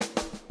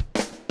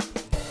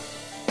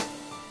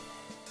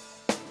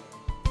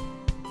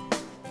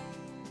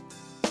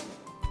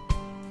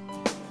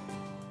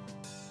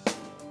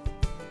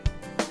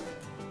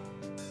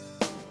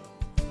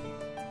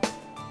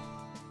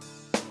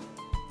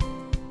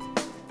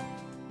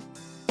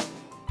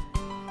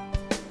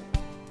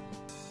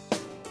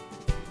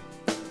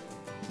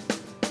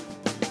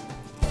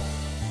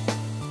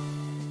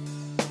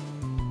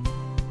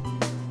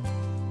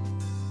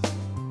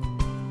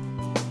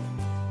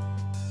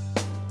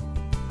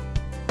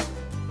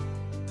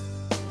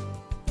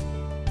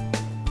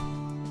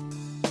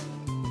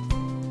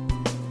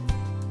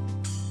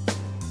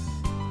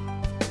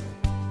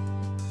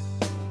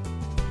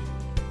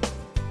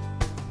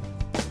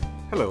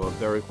Hello, I'm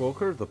Derek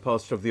Walker, the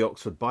pastor of the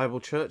Oxford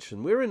Bible Church,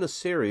 and we're in a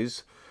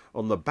series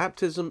on the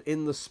baptism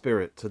in the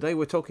Spirit. Today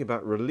we're talking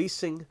about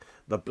releasing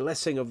the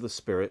blessing of the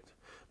Spirit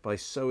by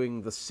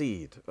sowing the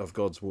seed of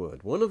God's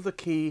Word. One of the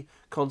key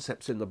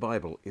concepts in the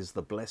Bible is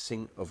the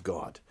blessing of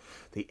God,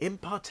 the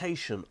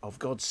impartation of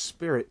God's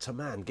Spirit to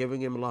man,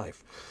 giving him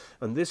life.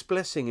 And this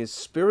blessing is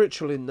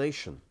spiritual in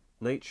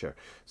nature.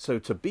 So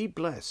to be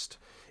blessed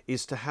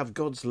is to have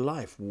God's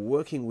life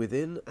working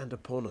within and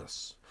upon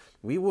us.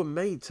 We were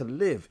made to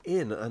live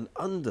in and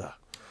under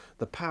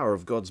the power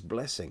of God's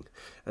blessing,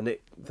 and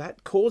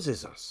that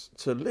causes us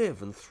to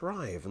live and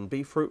thrive and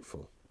be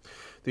fruitful.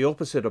 The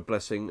opposite of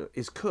blessing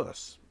is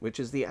curse,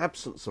 which is the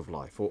absence of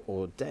life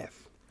or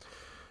death.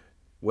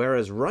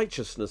 Whereas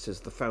righteousness is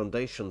the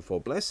foundation for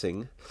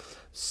blessing,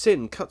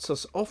 sin cuts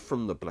us off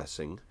from the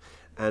blessing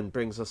and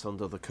brings us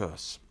under the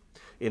curse.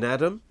 In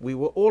Adam, we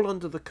were all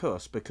under the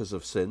curse because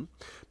of sin,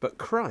 but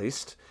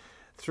Christ,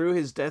 through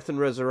his death and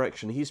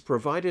resurrection, he's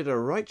provided a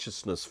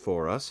righteousness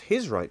for us,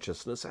 his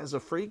righteousness, as a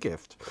free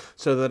gift,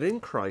 so that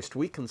in Christ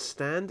we can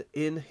stand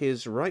in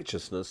his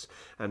righteousness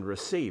and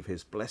receive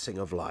his blessing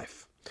of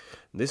life.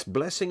 This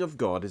blessing of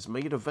God is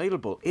made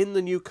available in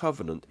the new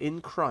covenant in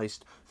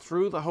Christ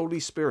through the Holy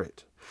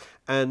Spirit.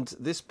 And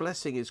this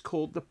blessing is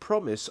called the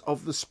promise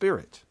of the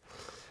Spirit.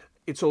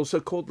 It's also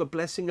called the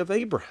blessing of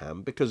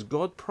Abraham because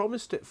God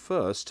promised it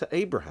first to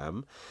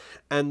Abraham,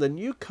 and the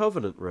new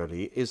covenant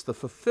really is the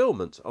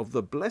fulfillment of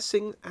the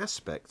blessing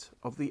aspect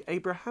of the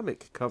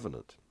Abrahamic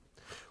covenant.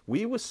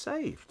 We were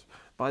saved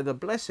by the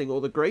blessing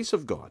or the grace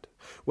of God.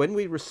 When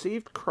we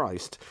received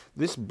Christ,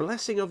 this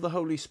blessing of the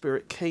Holy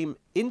Spirit came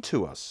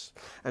into us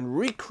and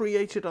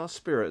recreated our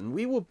spirit, and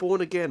we were born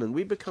again and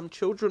we become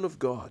children of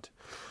God.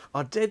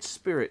 Our dead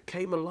spirit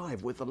came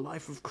alive with the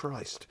life of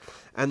Christ,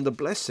 and the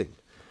blessing,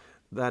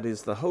 that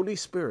is, the Holy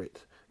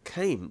Spirit,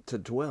 came to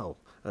dwell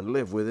and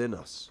live within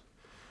us.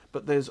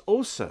 But there's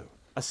also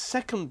a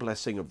second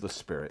blessing of the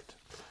Spirit.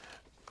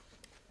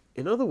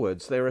 In other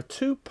words, there are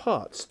two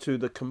parts to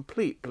the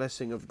complete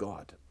blessing of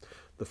God.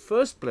 The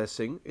first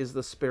blessing is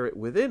the Spirit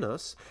within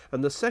us,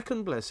 and the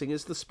second blessing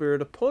is the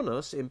Spirit upon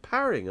us,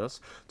 empowering us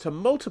to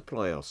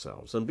multiply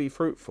ourselves and be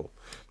fruitful.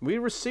 We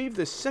receive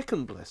this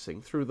second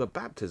blessing through the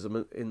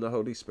baptism in the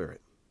Holy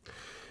Spirit.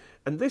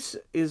 And this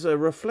is a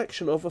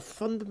reflection of a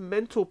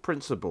fundamental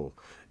principle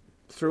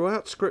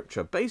throughout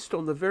Scripture, based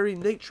on the very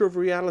nature of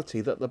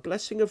reality, that the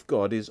blessing of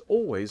God is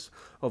always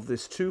of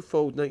this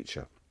twofold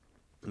nature.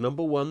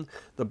 Number one,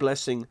 the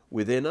blessing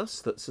within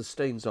us that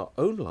sustains our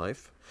own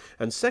life,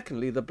 and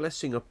secondly, the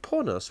blessing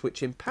upon us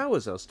which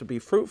empowers us to be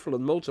fruitful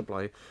and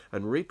multiply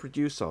and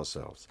reproduce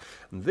ourselves.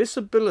 And this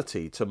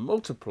ability to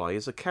multiply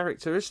is a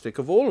characteristic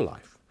of all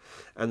life,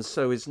 and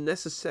so is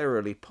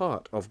necessarily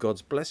part of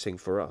God's blessing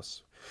for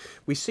us.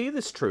 We see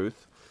this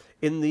truth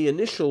in the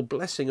initial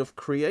blessing of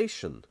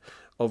creation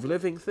of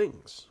living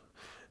things,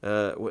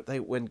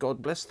 when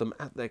God blessed them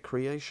at their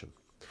creation.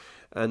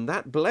 And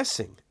that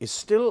blessing is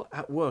still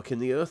at work in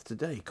the earth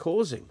today,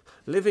 causing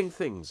living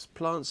things,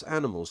 plants,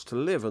 animals, to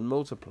live and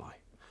multiply.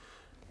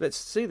 Let's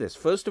see this.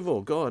 First of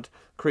all, God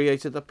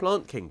created the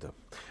plant kingdom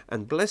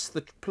and blessed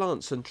the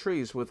plants and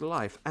trees with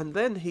life, and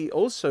then he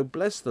also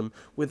blessed them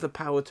with the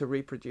power to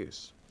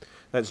reproduce.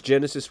 That's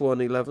Genesis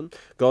 1:11.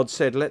 God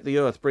said, "Let the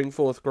earth bring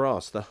forth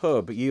grass, the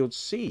herb that yields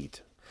seed,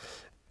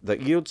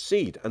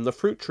 and the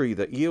fruit tree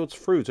that yields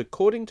fruit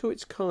according to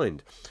its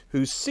kind,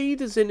 whose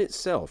seed is in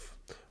itself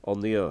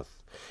on the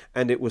earth."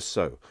 And it was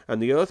so.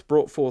 And the earth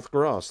brought forth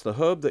grass, the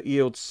herb that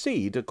yields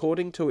seed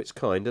according to its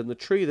kind, and the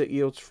tree that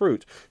yields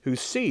fruit, whose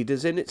seed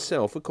is in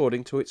itself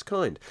according to its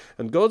kind.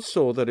 And God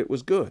saw that it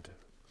was good.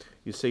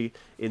 You see,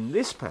 in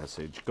this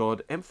passage,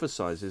 God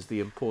emphasizes the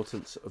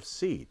importance of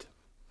seed.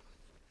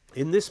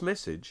 In this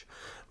message,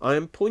 I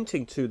am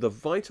pointing to the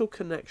vital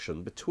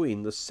connection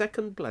between the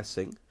second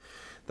blessing,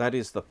 that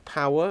is the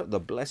power,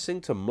 the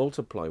blessing to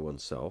multiply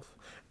oneself,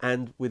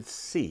 and with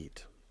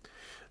seed.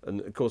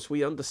 And of course,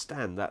 we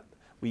understand that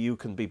you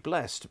can be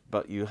blessed,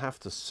 but you have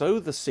to sow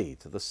the seed.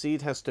 The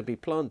seed has to be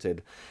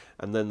planted,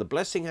 and then the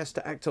blessing has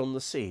to act on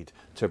the seed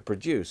to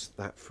produce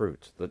that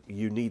fruit. That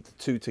you need the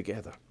two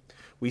together.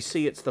 We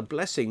see it's the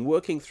blessing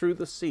working through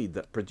the seed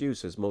that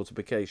produces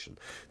multiplication.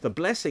 The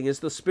blessing is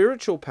the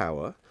spiritual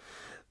power.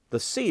 The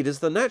seed is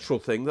the natural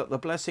thing that the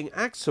blessing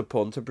acts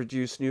upon to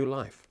produce new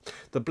life.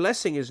 The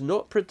blessing is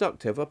not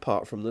productive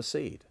apart from the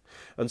seed.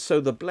 And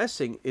so the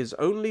blessing is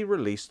only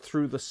released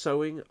through the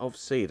sowing of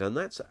seed, and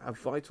that's a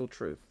vital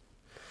truth.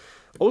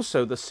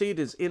 Also, the seed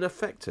is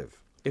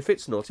ineffective if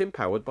it's not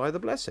empowered by the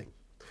blessing.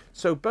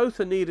 So both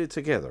are needed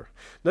together.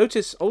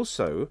 Notice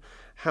also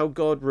how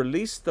God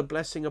released the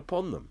blessing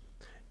upon them.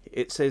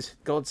 It says,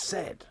 God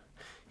said.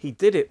 He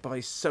did it by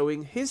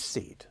sowing his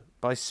seed,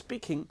 by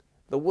speaking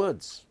the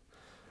words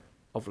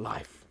of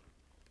life.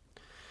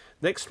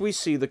 Next, we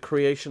see the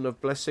creation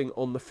of blessing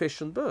on the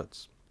fish and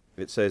birds.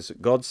 It says,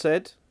 God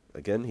said,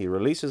 Again, he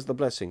releases the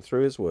blessing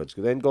through his words.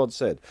 Then God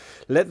said,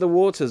 "Let the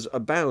waters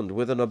abound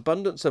with an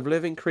abundance of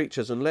living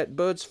creatures, and let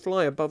birds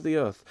fly above the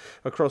earth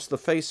across the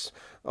face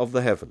of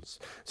the heavens."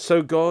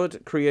 So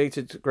God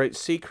created great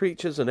sea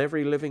creatures and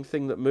every living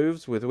thing that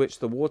moves, with which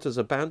the waters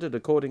abounded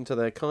according to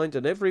their kind,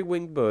 and every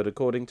winged bird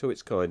according to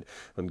its kind.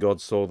 And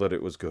God saw that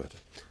it was good.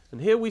 And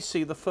here we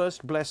see the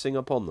first blessing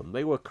upon them.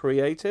 They were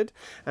created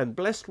and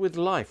blessed with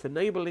life,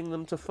 enabling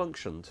them to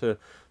function, to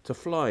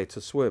fly,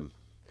 to swim.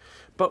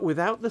 But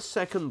without the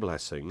second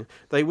blessing,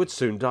 they would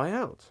soon die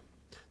out.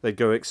 They'd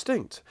go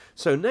extinct.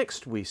 So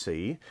next we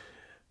see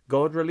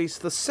God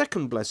released the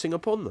second blessing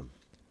upon them.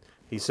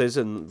 He says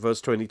in verse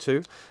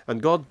 22,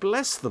 "And God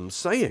blessed them,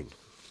 saying,"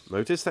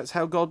 notice that's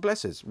how God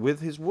blesses,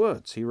 with his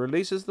words. He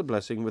releases the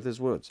blessing with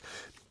his words.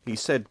 He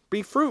said,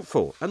 "Be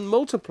fruitful and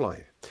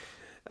multiply,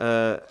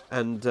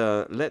 and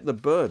let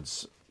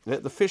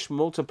the fish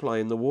multiply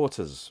in the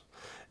waters,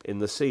 in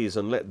the seas,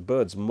 and let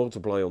birds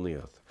multiply on the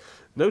earth."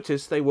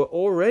 Notice they were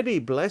already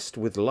blessed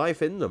with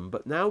life in them,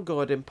 but now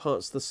God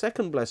imparts the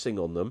second blessing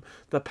on them,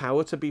 the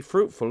power to be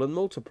fruitful and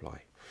multiply.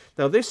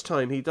 Now this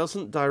time he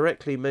doesn't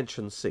directly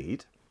mention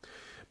seed,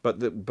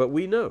 but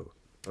we know,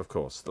 of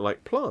course,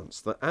 like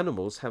plants, that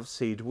animals have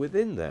seed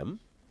within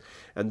them,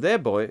 and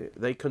thereby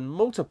they can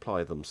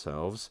multiply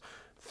themselves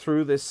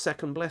through this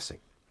second blessing.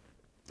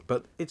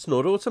 But it's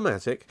not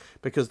automatic,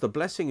 because the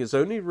blessing is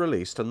only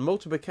released and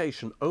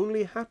multiplication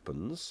only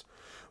happens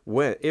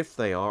if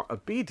they are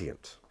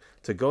obedient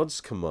to God's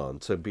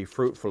command to be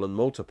fruitful and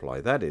multiply,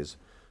 that is,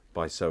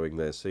 by sowing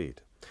their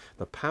seed.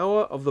 The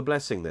power of the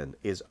blessing, then,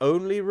 is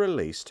only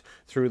released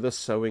through the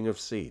sowing of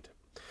seed.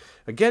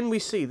 Again, we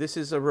see this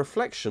is a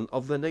reflection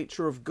of the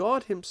nature of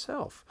God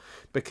himself,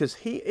 because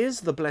he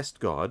is the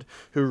blessed God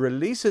who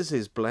releases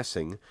his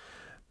blessing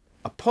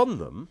upon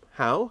them.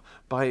 How?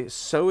 By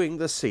sowing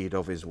the seed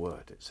of his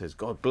word. It says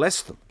God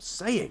blessed them,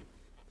 saying,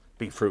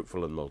 "Be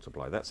fruitful and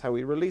multiply." That's how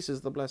he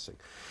releases the blessing.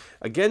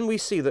 Again, we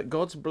see that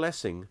God's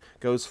blessing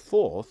goes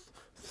forth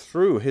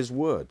through his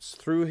words,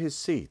 through his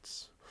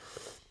seeds.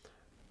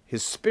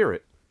 His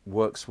Spirit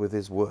works with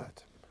his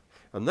word.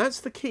 And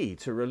that's the key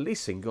to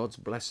releasing God's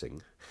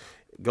blessing.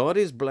 God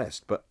is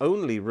blessed, but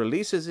only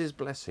releases his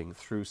blessing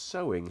through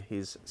sowing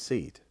his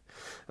seed.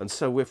 And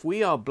so if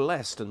we are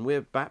blessed and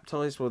we're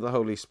baptized with the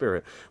Holy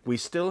Spirit, we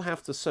still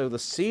have to sow the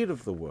seed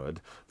of the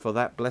word for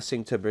that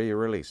blessing to be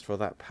released, for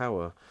that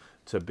power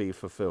to be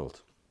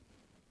fulfilled.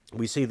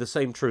 We see the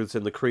same truths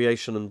in the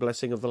creation and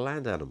blessing of the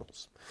land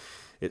animals.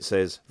 It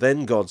says,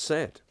 "Then God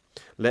said,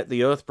 let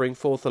the earth bring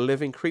forth a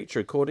living creature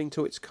according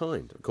to its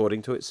kind,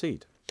 according to its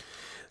seed.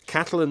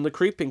 Cattle and the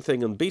creeping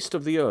thing and beast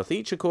of the earth,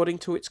 each according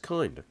to its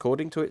kind,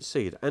 according to its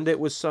seed. And it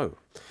was so.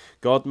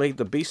 God made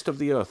the beast of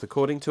the earth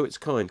according to its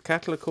kind,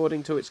 cattle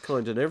according to its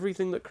kind, and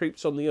everything that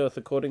creeps on the earth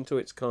according to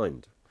its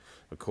kind,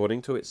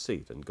 according to its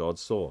seed. And God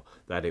saw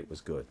that it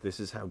was good." This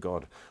is how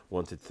God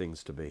wanted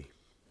things to be.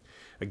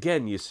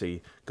 Again, you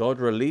see, God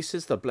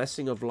releases the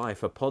blessing of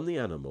life upon the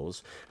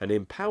animals and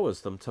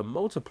empowers them to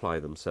multiply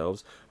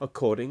themselves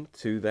according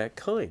to their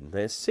kind,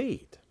 their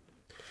seed.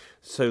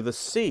 So the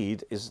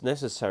seed is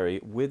necessary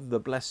with the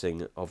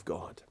blessing of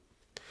God.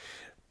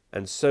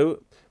 And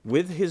so,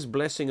 with his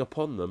blessing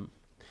upon them,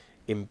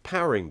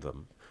 empowering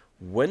them,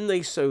 when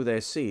they sow their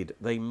seed,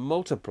 they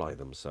multiply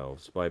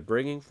themselves by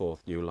bringing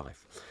forth new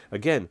life.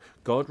 Again,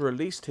 God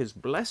released his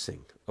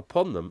blessing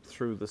upon them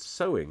through the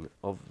sowing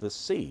of the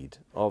seed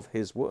of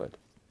his word.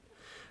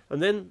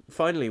 And then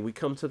finally we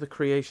come to the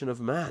creation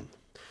of man,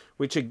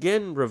 which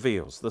again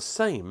reveals the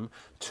same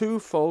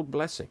twofold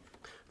blessing.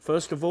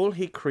 First of all,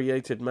 he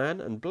created man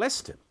and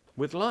blessed him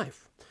with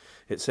life.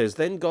 It says,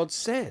 "Then God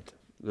said,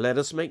 let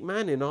us make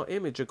man in our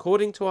image,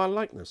 according to our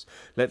likeness.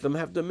 Let them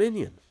have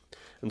dominion."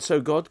 And so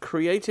God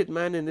created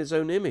man in his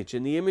own image.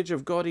 In the image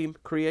of God he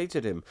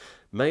created him.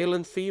 Male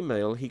and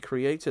female he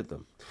created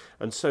them.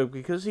 And so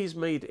because he's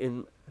made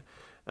in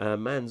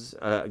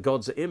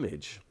God's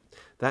image,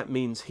 that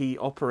means he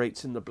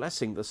operates in the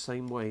blessing the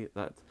same way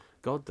that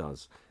God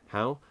does.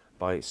 How?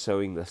 By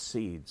sowing the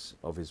seeds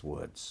of his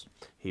words.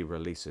 He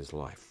releases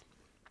life.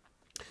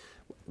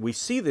 We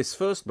see this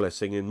first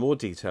blessing in more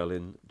detail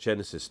in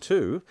Genesis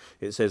 2.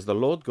 It says, "The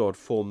Lord God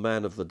formed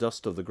man of the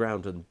dust of the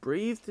ground and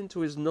breathed into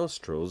his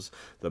nostrils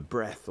the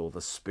breath," or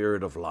the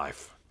spirit of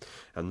life.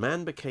 "And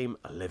man became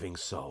a living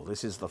soul."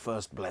 This is the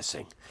first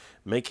blessing,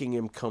 making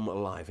him come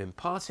alive,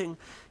 imparting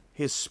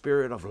his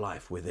spirit of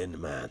life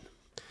within man.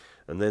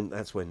 And then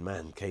that's when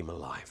man came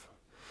alive.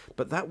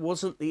 But that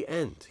wasn't the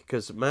end,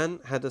 because man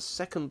had a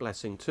second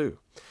blessing too.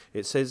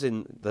 It says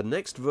in the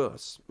next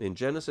verse, in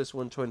Genesis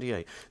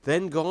 1:28,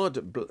 "Then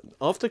God,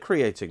 after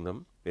creating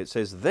them," it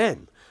says,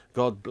 "Then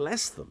God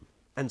blessed them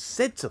and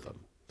said to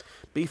them,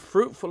 be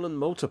fruitful and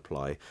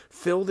multiply,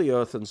 fill the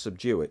earth and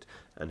subdue it,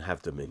 and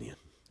have dominion."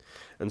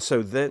 And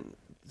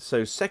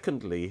so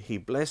secondly, he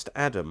blessed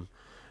Adam,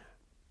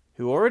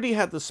 who already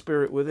had the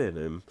Spirit within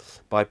him,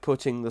 by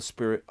putting the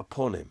Spirit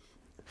upon him,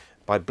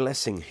 by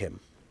blessing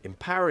him,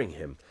 empowering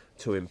him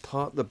to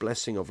impart the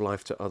blessing of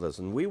life to others.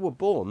 And we were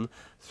born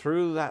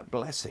through that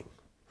blessing.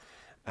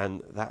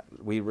 and that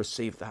we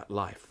receive that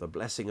life, the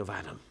blessing of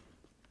Adam.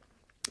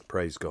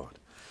 Praise God.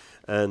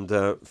 And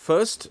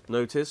first,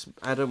 notice,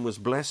 Adam was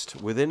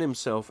blessed within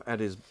himself at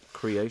his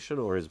creation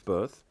or his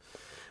birth.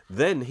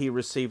 Then he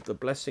received the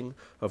blessing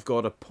of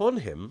God upon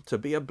him to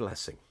be a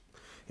blessing,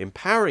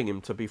 empowering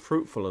him to be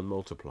fruitful and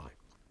multiply.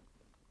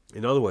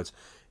 In other words,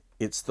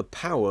 it's the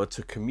power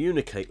to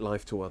communicate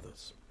life to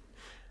others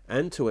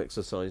and to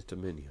exercise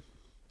dominion.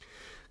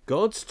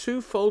 God's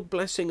twofold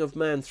blessing of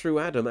man through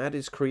Adam at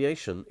his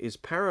creation is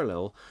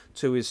parallel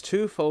to his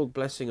twofold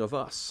blessing of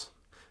us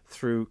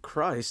through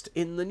Christ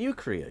in the new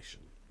creation.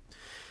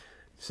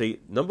 See,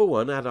 number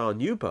one, at our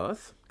new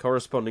birth,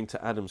 corresponding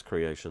to Adam's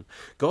creation,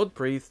 God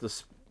breathed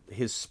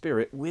his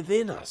spirit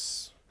within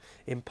us,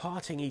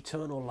 imparting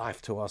eternal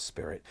life to our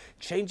spirit,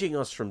 changing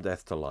us from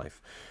death to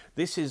life.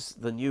 This is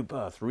the new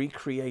birth,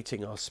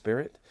 recreating our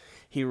spirit.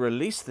 He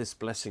released this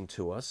blessing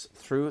to us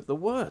through the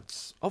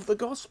words of the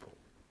gospel,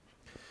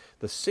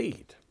 the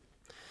seed.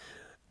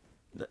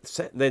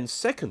 Then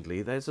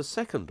secondly, there's a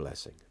second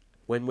blessing.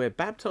 When we're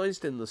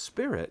baptized in the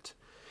Spirit,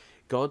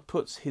 God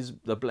puts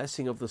the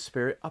blessing of the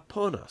Spirit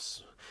upon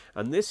us.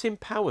 And this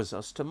empowers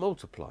us to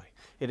multiply.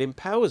 It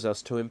empowers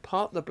us to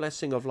impart the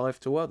blessing of life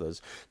to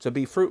others, to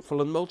be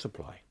fruitful and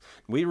multiply.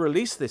 We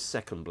release this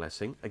second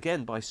blessing,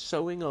 again, by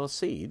sowing our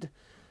seed,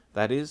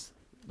 that is,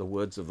 the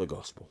words of the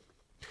gospel.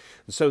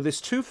 And so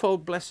this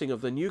twofold blessing of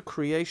the new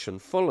creation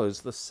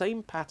follows the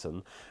same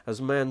pattern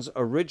as man's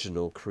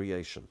original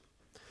creation.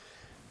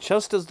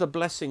 Just as the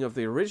blessing of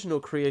the original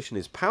creation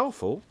is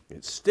powerful,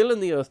 it's still in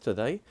the earth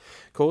today,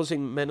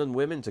 causing men and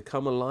women to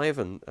come alive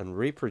and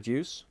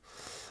reproduce,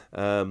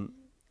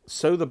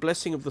 so the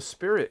blessing of the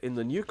Spirit in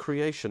the new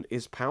creation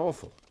is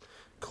powerful,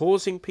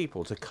 causing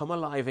people to come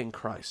alive in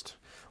Christ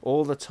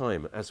all the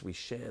time as we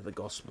share the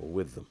gospel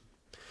with them.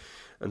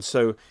 And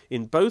so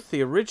in both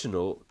the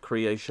original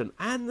creation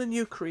and the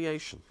new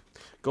creation,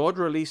 God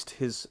released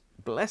his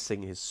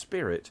blessing, his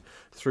Spirit,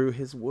 through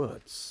his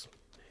words,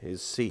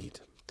 his seed,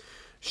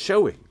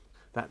 showing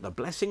that the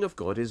blessing of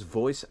God is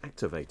voice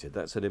activated.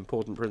 That's an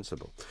important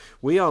principle.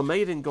 We are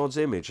made in God's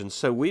image, and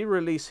so we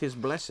release his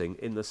blessing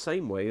in the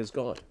same way as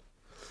God.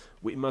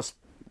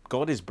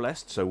 God is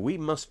blessed, so we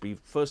must be,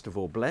 first of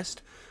all,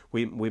 blessed.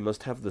 We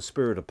must have the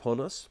Spirit upon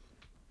us,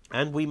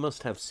 and we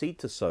must have seed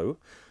to sow,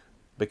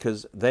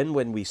 because then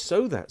when we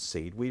sow that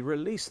seed, we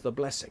release the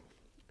blessing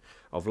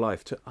of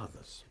life to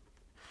others.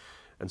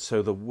 And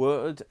so the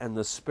Word and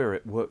the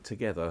Spirit work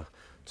together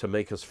to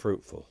make us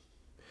fruitful.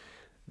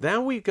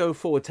 Now we go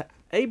forward to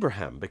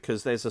Abraham,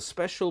 because there's a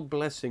special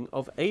blessing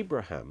of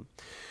Abraham.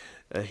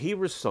 He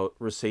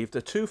received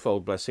a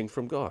twofold blessing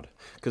from God,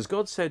 because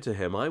God said to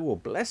him, I will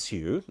bless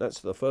you, that's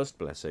the first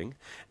blessing,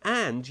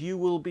 and you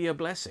will be a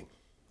blessing.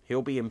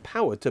 He'll be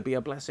empowered to be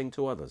a blessing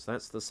to others.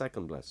 That's the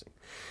second blessing.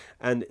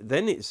 And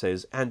then it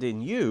says, and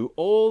in you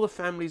all the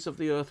families of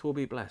the earth will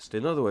be blessed.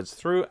 In other words,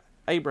 through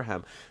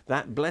Abraham,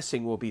 that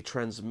blessing will be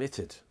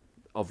transmitted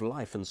of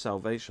life and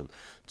salvation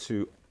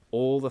to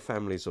all the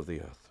families of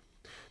the earth.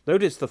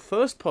 Notice the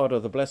first part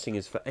of the blessing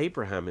is for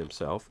Abraham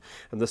himself,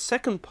 and the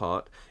second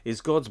part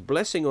is God's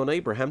blessing on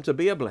Abraham to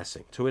be a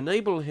blessing, to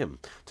enable him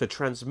to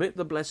transmit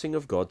the blessing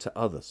of God to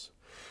others.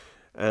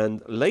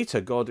 And later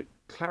God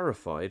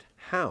clarified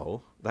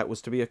how that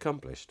was to be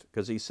accomplished,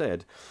 because he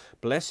said,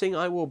 blessing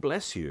I will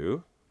bless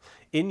you,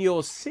 in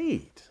your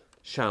seed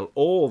shall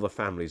all the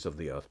families of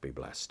the earth be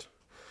blessed.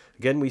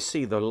 Again, we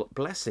see the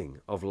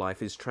blessing of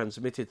life is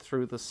transmitted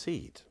through the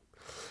seed.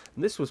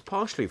 And this was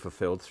partially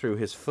fulfilled through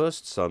his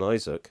first son,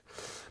 Isaac,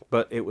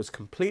 but it was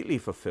completely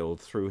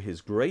fulfilled through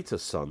his greater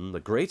son, the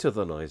greater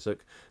than Isaac,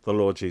 the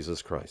Lord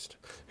Jesus Christ,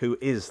 who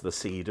is the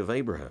seed of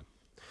Abraham.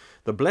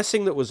 The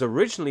blessing that was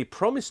originally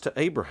promised to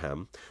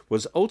Abraham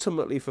was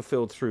ultimately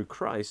fulfilled through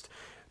Christ,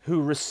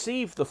 who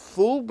received the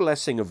full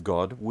blessing of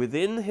God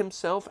within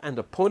himself and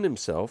upon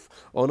himself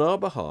on our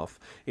behalf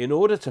in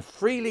order to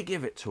freely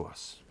give it to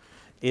us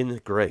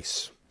in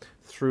grace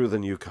through the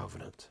new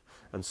covenant.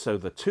 And so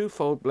the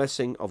twofold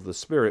blessing of the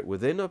Spirit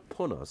within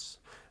upon us,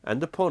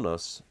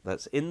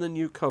 that's in the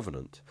new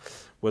covenant,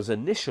 was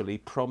initially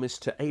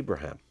promised to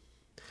Abraham.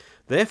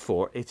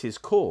 Therefore, it is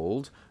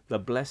called the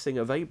blessing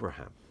of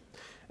Abraham.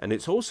 And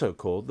it's also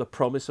called the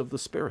promise of the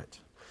Spirit.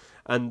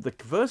 And the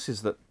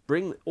verses that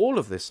bring all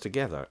of this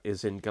together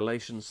is in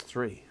Galatians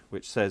 3,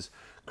 which says,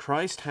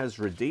 Christ has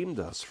redeemed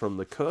us from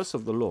the curse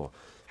of the law,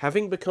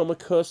 having become a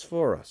curse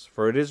for us.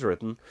 For it is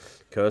written,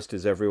 cursed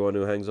is everyone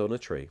who hangs on a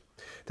tree,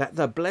 that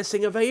the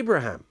blessing of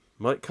Abraham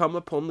might come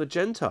upon the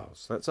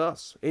Gentiles, that's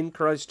us, in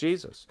Christ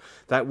Jesus,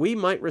 that we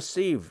might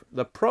receive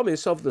the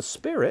promise of the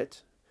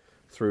Spirit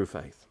through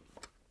faith.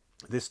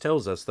 This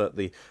tells us that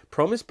the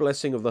promised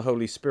blessing of the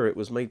Holy Spirit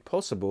was made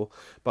possible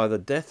by the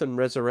death and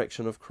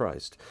resurrection of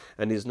Christ,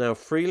 and is now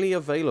freely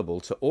available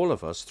to all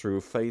of us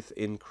through faith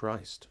in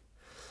Christ.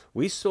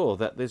 We saw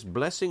that this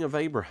blessing of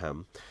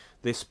Abraham,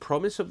 this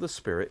promise of the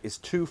Spirit, is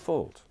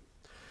twofold.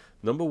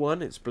 Number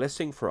one, it's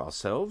blessing for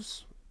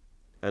ourselves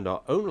and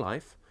our own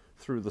life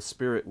through the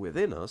Spirit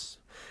within us.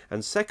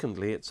 And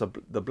secondly, it's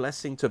the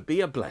blessing to be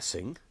a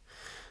blessing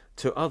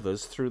to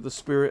others through the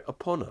Spirit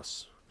upon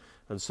us.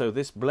 And so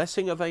this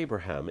blessing of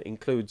Abraham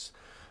includes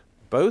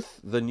both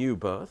the new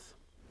birth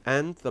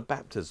and the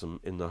baptism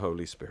in the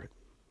Holy Spirit.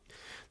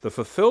 The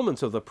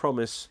fulfillment of the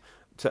promise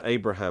to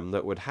Abraham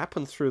that would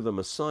happen through the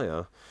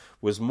Messiah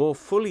was more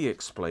fully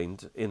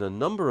explained in a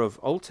number of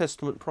Old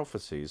Testament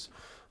prophecies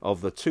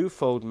of the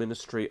twofold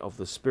ministry of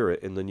the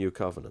Spirit in the New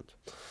Covenant.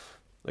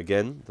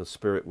 Again, the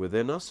Spirit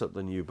within us at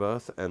the new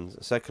birth, and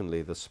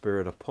secondly, the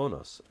Spirit upon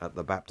us at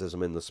the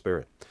baptism in the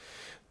Spirit.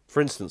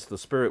 For instance, the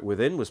Spirit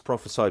within was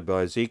prophesied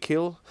by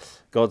Ezekiel.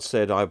 God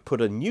said, "I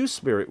put a new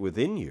spirit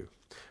within you,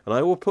 and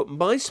I will put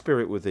my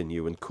Spirit within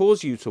you and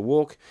cause you to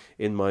walk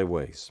in my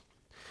ways."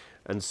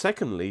 And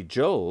secondly,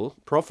 Joel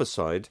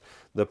prophesied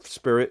the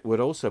Spirit would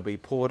also be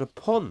poured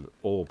upon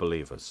all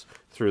believers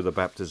through the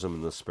baptism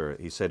in the Spirit.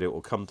 He said, "It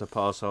will come to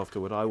pass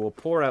afterward, I will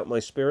pour out my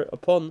Spirit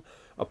upon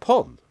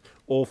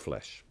all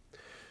flesh.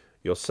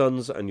 Your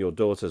sons and your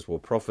daughters will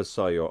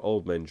prophesy, your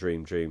old men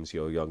dream dreams,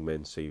 your young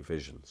men see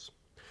visions."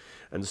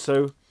 And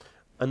so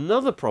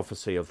another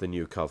prophecy of the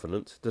new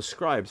covenant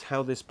describes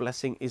how this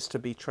blessing is to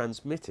be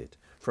transmitted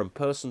from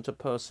person to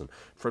person,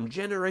 from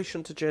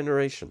generation to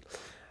generation,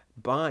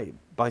 by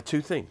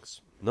two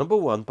things. Number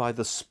one, by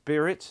the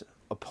Spirit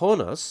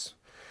upon us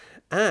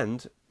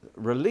and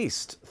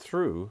released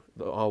through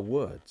our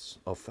words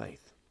of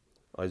faith.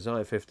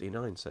 Isaiah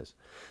 59 says,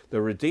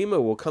 "The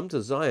Redeemer will come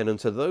to Zion, and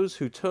to those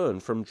who turn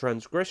from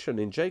transgression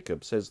in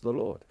Jacob, says the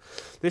Lord."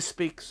 This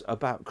speaks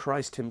about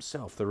Christ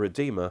himself, the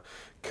Redeemer,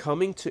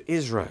 coming to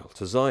Israel,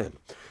 to Zion,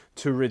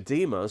 to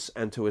redeem us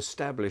and to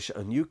establish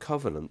a new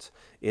covenant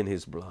in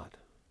his blood.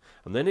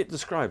 And then it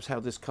describes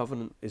how this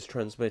covenant is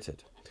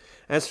transmitted.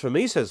 "As for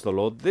me, says the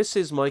Lord, this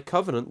is my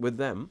covenant with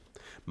them,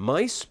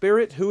 my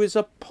Spirit who is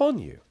upon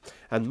you,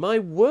 and my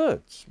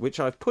words which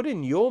I've put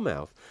in your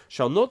mouth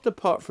shall not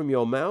depart from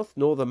your mouth,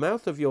 nor the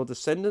mouth of your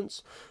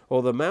descendants,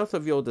 or the mouth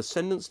of your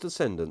descendants'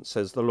 descendants,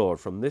 says the Lord,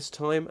 from this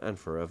time and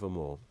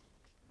forevermore."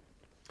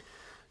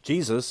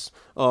 Jesus,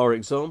 our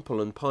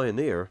example and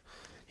pioneer,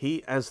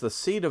 he, as the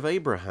seed of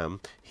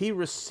Abraham, he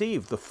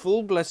received the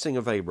full blessing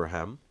of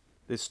Abraham,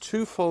 this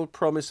twofold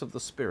promise of the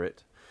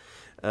Spirit.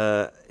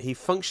 He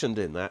functioned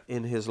in that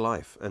in his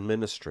life and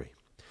ministry.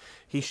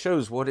 He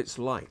shows what it's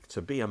like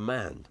to be a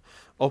man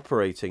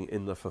operating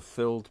in the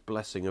fulfilled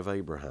blessing of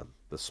Abraham,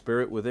 the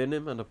Spirit within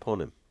him and upon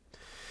him.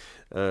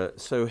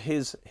 So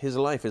his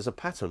life is a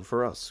pattern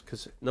for us,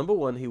 because number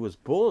one, he was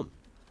born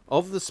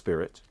of the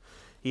Spirit.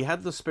 He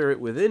had the Spirit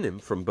within him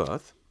from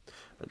birth,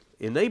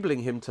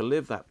 enabling him to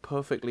live that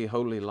perfectly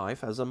holy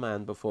life as a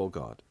man before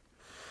God.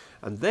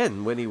 And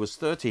then when he was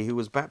 30, he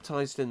was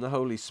baptized in the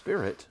Holy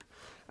Spirit,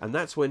 and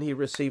that's when he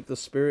received the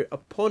Spirit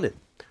upon him,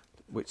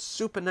 which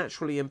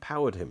supernaturally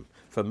empowered him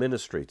for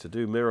ministry, to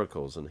do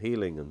miracles and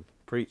healing and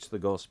preach the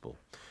gospel,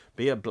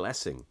 be a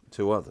blessing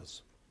to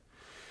others.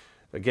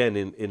 Again,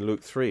 in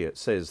Luke 3, it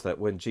says that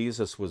when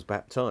Jesus was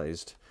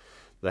baptized,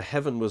 the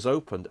heaven was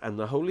opened and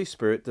the Holy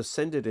Spirit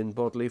descended in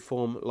bodily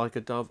form like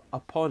a dove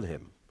upon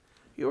him.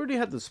 He already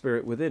had the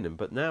Spirit within him,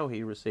 but now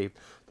he received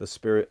the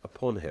Spirit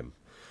upon him.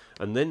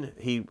 And then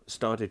he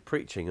started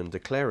preaching and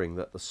declaring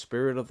that the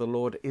Spirit of the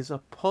Lord is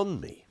upon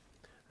me.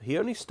 He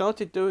only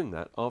started doing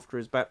that after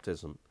his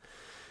baptism.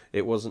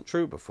 It wasn't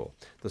true before.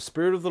 "The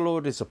Spirit of the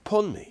Lord is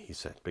upon me," he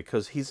said,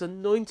 "because he's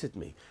anointed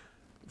me."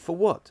 For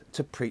what?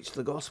 To preach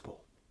the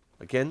gospel.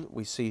 Again,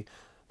 we see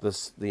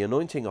the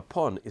anointing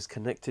upon is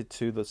connected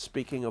to the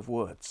speaking of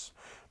words,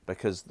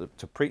 because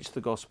to preach the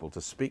gospel,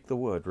 to speak the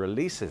word,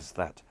 releases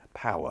that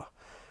power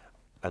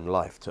and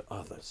life to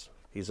others.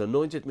 He's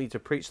anointed me to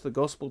preach the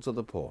gospel to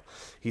the poor.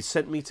 He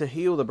sent me to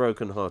heal the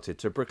brokenhearted,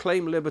 to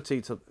proclaim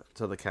liberty to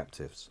the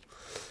captives.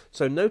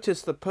 So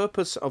notice the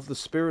purpose of the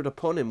Spirit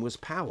upon him was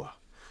power,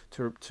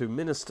 to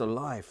minister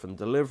life and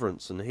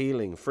deliverance and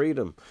healing,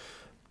 freedom,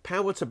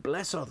 power to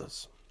bless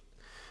others.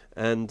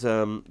 And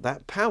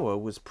that power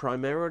was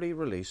primarily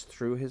released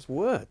through his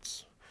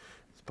words,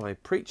 by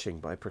preaching,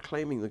 by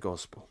proclaiming the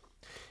gospel.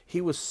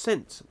 He was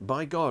sent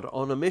by God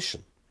on a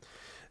mission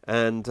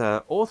and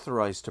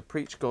authorized to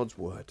preach God's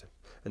word.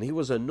 And he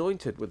was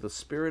anointed with the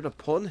Spirit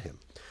upon him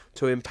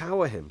to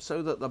empower him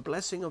so that the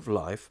blessing of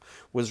life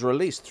was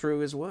released through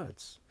his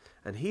words.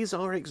 And he's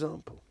our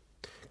example,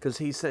 because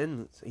he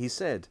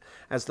said,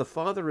 "As the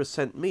Father has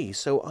sent me,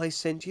 so I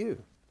sent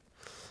you."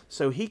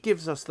 So he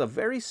gives us the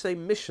very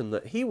same mission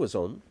that he was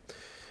on,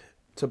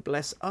 to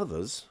bless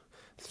others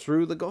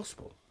through the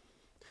gospel.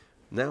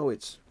 Now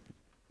its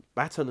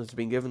baton has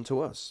been given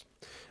to us.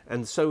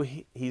 And so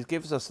he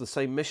gives us the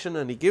same mission,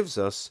 and he gives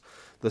us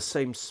the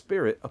same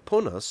Spirit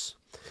upon us.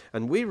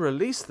 And we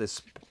release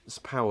this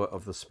power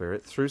of the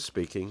Spirit through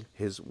speaking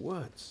his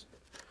words.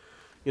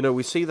 You know,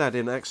 we see that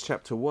in Acts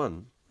chapter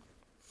 1.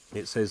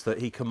 It says that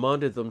he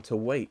commanded them to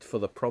wait for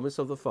the promise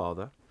of the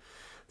Father,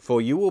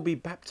 "For you will be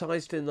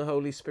baptized in the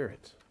Holy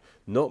Spirit,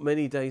 not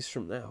many days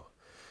from now."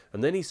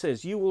 And then he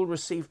says, "You will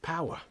receive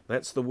power."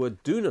 That's the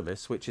word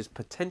dunamis, which is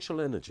potential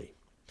energy.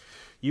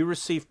 You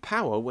receive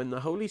power when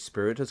the Holy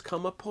Spirit has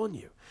come upon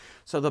you.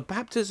 So the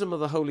baptism of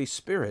the Holy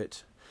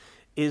Spirit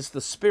is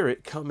the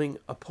Spirit coming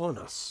upon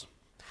us.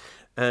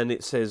 And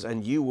it says,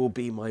 and you will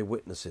be my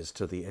witnesses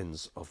to the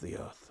ends of the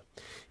earth.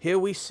 Here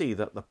we see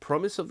that the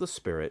promise of the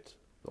Spirit,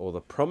 or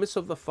the promise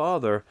of the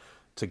Father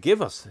to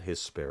give us his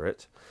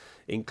Spirit,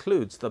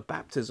 includes the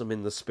baptism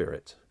in the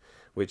Spirit,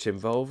 which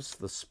involves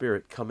the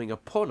Spirit coming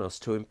upon us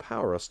to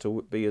empower us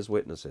to be his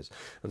witnesses.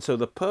 And so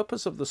the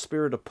purpose of the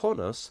Spirit upon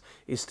us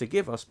is to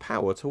give us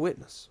power to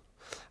witness.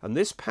 And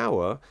this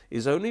power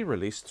is only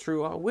released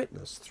through our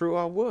witness, through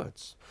our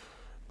words.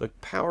 The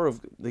power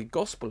of the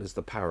gospel is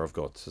the power of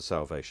God to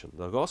salvation.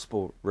 The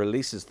gospel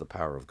releases the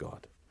power of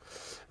God.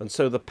 And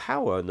so the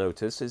power,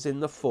 notice, is in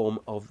the form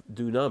of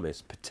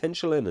dunamis,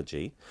 potential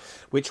energy,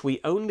 which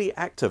we only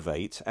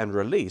activate and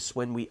release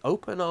when we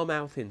open our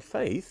mouth in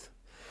faith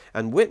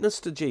and witness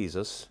to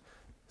Jesus,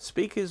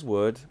 speak his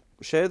word,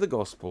 share the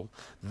gospel.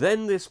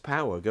 Then this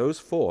power goes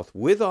forth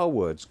with our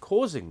words,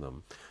 causing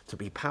them to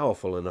be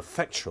powerful and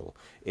effectual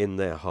in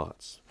their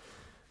hearts.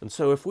 And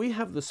so if we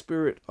have the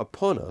Spirit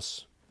upon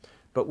us,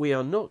 but we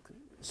are not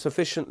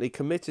sufficiently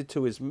committed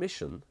to his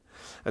mission,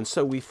 and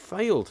so we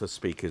fail to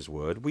speak his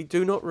word, we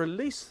do not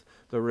release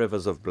the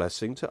rivers of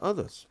blessing to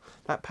others.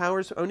 That power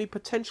is only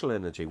potential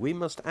energy. We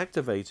must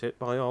activate it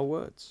by our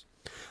words.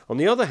 On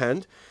the other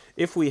hand,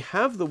 if we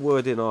have the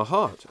word in our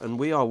heart and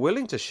we are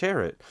willing to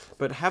share it,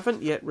 but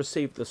haven't yet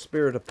received the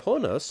Spirit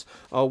upon us,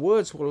 our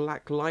words will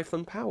lack life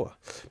and power,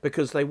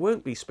 because they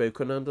won't be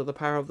spoken under the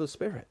power of the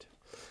Spirit.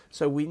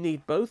 So we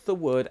need both the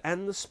word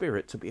and the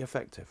Spirit to be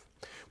effective.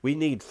 We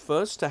need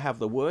first to have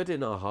the word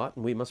in our heart,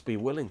 and we must be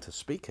willing to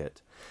speak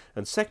it.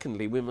 And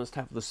secondly, we must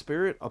have the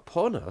Spirit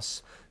upon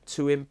us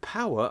to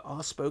empower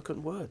our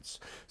spoken words,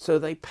 so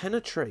they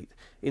penetrate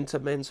into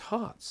men's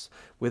hearts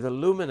with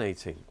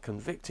illuminating,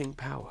 convicting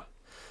power.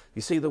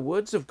 You see, the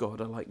words of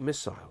God are like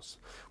missiles,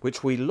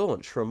 which we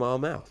launch from our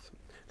mouth.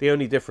 The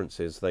only difference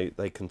is they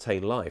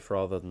contain life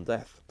rather than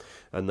death,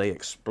 and they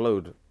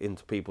explode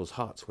into people's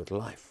hearts with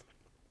life.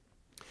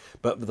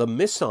 But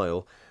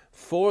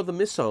for the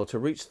missile to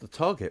reach the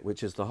target,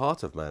 which is the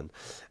heart of man,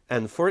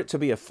 and for it to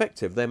be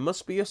effective, there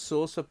must be a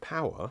source of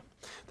power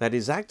that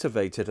is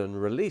activated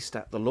and released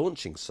at the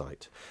launching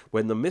site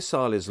when the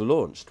missile is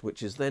launched,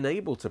 which is then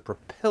able to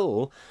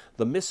propel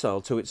the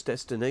missile to its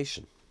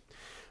destination.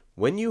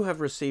 When you have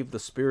received the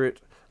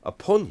Spirit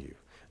upon you,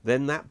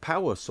 then that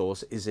power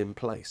source is in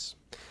place,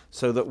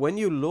 so that when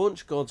you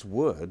launch God's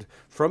word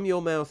from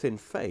your mouth in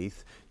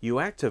faith, you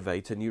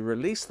activate and you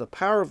release the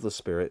power of the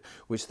Spirit,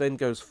 which then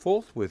goes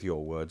forth with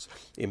your words,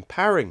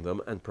 empowering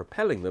them and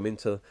propelling them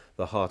into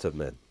the heart of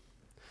men.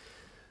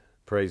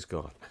 Praise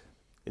God.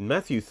 In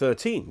Matthew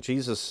 13,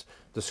 Jesus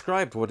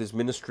described what his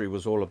ministry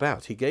was all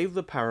about. He gave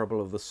the parable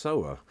of the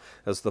sower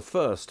as the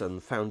first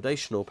and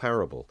foundational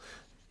parable,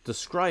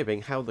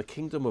 describing how the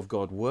kingdom of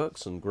God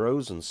works and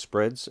grows and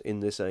spreads in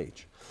this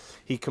age.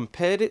 He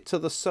compared it to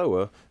the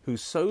sower who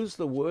sows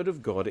the word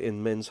of God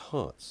in men's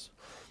hearts.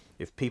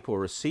 If people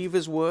receive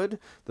his word,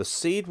 the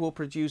seed will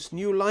produce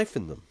new life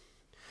in them.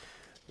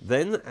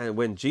 Then,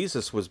 when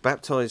Jesus was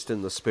baptized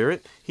in the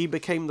Spirit, he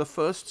became the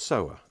first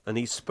sower, and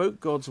he spoke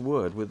God's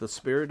word with the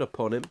Spirit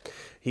upon him.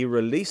 He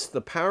released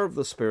the power of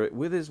the Spirit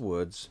with his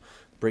words,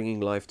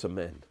 bringing life to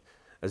men.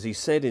 As he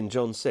said in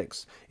John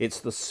 6, it's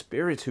the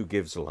Spirit who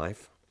gives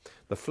life.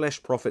 The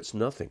flesh profits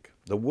nothing.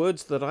 The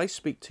words that I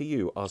speak to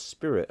you are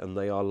spirit and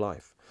they are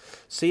life.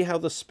 See how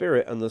the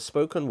Spirit and the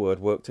spoken word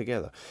work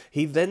together.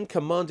 He then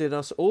commanded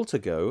us all to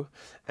go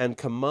and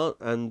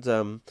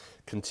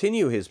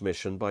continue his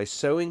mission by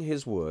sowing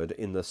his word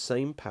in the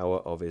same power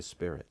of his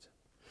Spirit.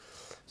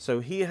 So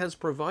he has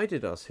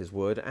provided us his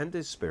word and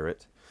his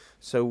Spirit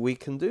so we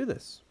can do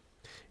this.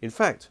 In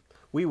fact,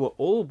 we were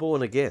all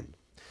born again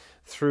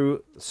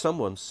through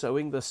someone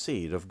sowing the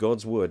seed of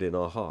God's word in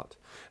our heart.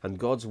 And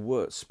God's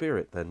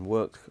Spirit then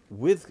worked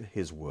with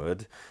his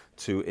word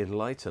to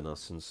enlighten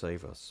us and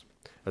save us.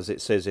 As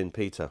it says in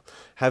Peter,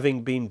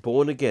 having been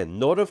born again,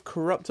 not of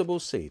corruptible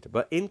seed,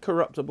 but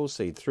incorruptible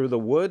seed, through the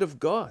word of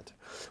God,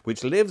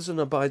 which lives and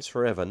abides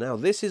forever. Now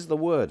this is the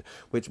word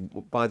which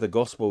by the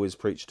gospel is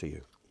preached to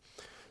you.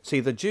 See,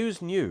 the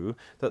Jews knew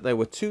that there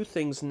were two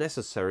things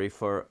necessary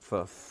for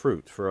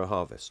fruit, for a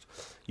harvest.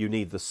 You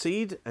need the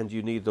seed and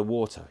you need the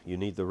water. You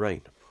need the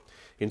rain.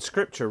 In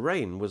Scripture,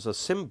 rain was a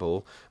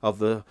symbol of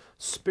the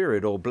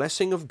Spirit or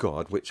blessing of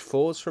God which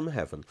falls from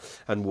heaven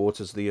and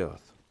waters the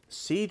earth.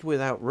 Seed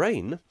without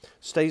rain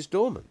stays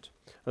dormant,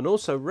 and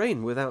also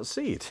rain without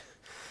seed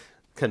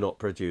cannot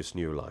produce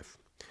new life.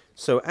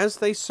 So as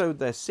they sowed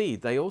their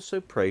seed, they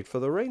also prayed for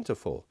the rain to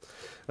fall.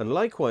 And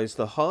likewise,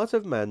 the heart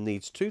of man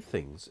needs two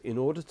things in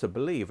order to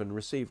believe and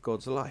receive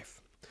God's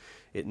life.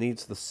 It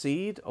needs the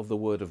seed of the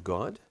Word of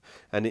God,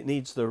 and it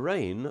needs the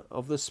rain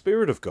of the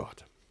Spirit of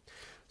God.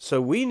 So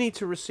we need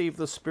to receive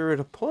the Spirit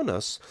upon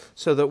us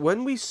so that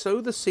when we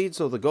sow the seeds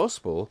of the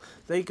gospel,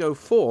 they go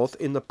forth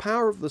in the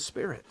power of the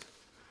Spirit.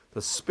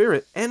 The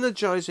Spirit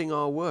energizing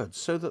our words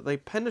so that they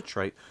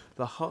penetrate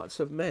the hearts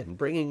of men,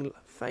 bringing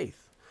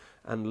faith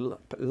and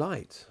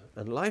light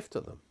and life to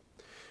them.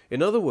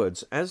 In other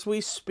words, as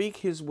we speak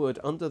his word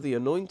under the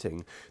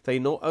anointing, they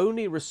not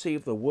only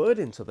receive the word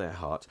into their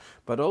heart,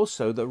 but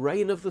also the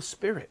rain of the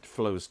Spirit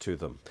flows to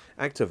them,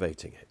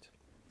 activating it.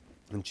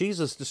 And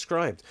Jesus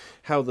described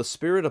how the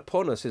Spirit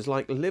upon us is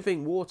like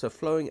living water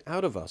flowing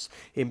out of us,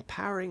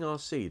 empowering our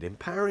seed,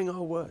 empowering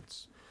our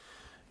words.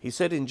 He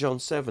said in John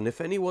 7, "If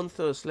anyone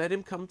thirsts, let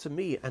him come to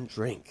me and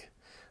drink."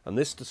 And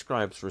this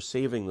describes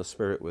receiving the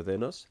Spirit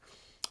within us.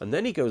 And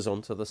then he goes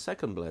on to the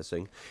second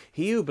blessing.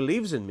 "He who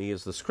believes in me,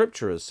 as the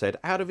scripture has said,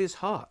 out of his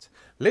heart,"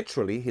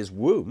 literally his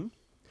womb,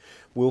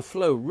 "will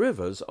flow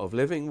rivers of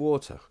living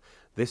water."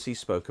 This he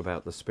spoke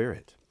about the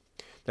Spirit.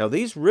 Now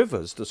these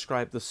rivers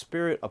describe the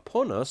Spirit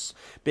upon us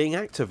being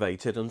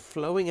activated and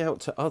flowing out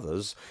to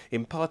others,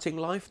 imparting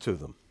life to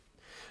them.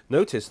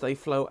 Notice they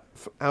flow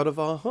out of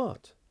our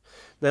heart.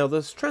 Now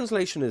this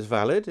translation is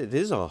valid, it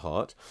is our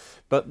heart,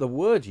 but the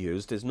word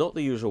used is not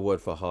the usual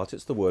word for heart,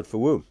 it's the word for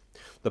womb,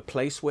 the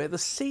place where the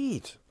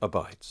seed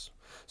abides.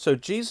 So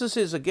Jesus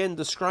is again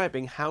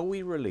describing how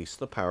we release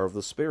the power of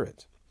the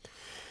Spirit.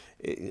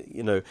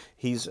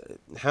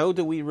 How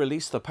do we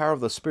release the power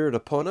of the Spirit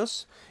upon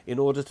us in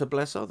order to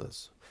bless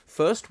others?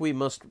 First, we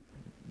must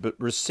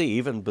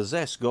receive and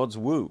possess God's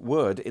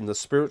word in the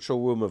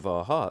spiritual womb of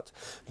our heart.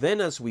 Then,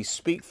 as we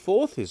speak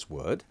forth his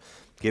word,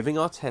 giving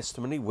our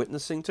testimony,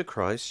 witnessing to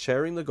Christ,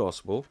 sharing the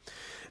gospel,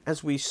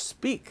 as we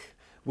speak,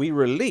 we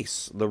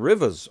release the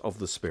rivers of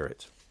the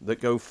Spirit that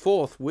go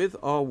forth with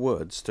our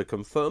words to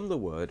confirm the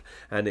word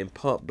and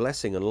impart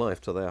blessing and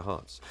life to their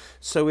hearts.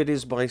 So it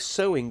is by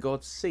sowing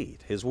God's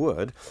seed, his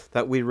word,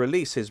 that we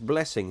release his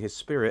blessing, his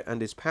Spirit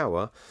and his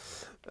power,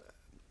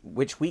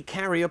 which we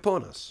carry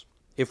upon us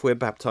if we're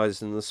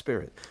baptized in the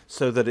Spirit,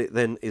 so that it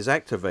then is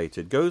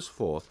activated, goes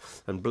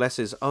forth and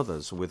blesses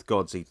others with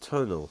God's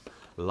eternal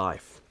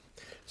life.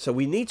 So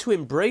we need to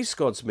embrace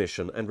God's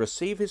mission and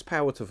receive his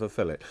power to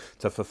fulfill it.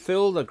 To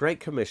fulfill the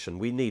Great Commission,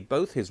 we need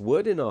both his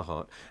word in our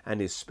heart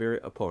and his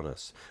Spirit upon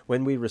us.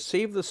 When we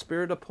receive the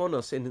Spirit upon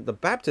us in the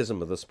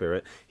baptism of the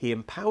Spirit, he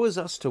empowers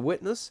us to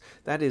witness.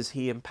 That is,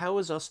 he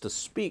empowers us to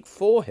speak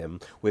for him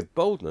with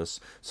boldness,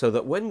 so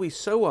that when we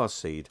sow our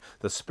seed,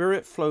 the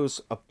Spirit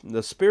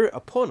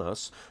upon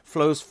us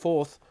flows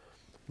forth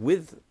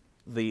with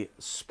the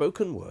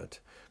spoken word,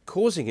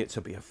 causing it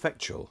to be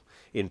effectual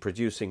in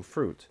producing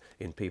fruit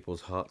in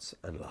people's hearts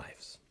and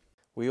lives.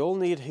 We all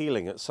need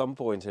healing at some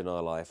point in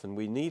our life, and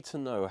we need to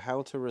know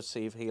how to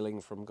receive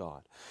healing from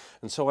God.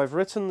 And so I've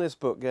written this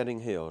book, Getting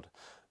Healed,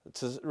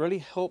 to really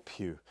help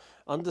you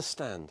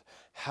understand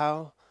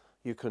how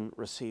you can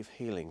receive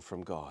healing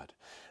from God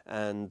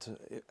and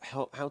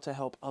how to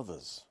help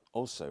others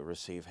also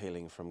receive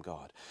healing from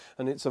God.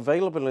 And it's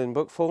available in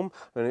book form,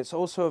 and it's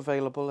also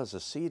available as a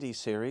CD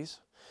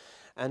series,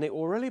 and it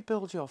will really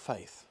build your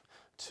faith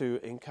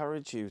to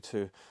encourage you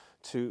to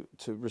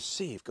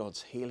receive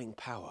God's healing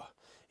power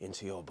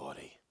into your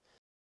body.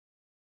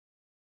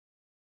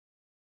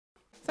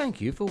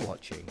 Thank you for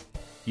watching.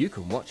 You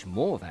can watch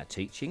more of our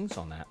teachings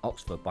on our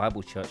Oxford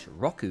Bible Church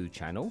Roku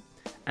channel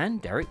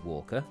and Derek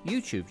Walker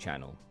YouTube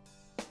channel.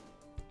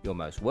 You're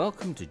most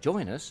welcome to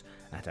join us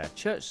at our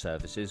church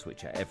services,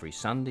 which are every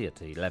Sunday at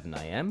 11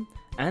 AM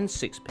and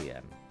 6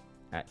 PM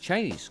at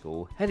Cheney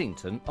School,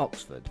 Headington,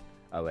 Oxford,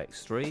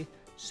 OX3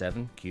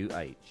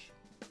 7QH.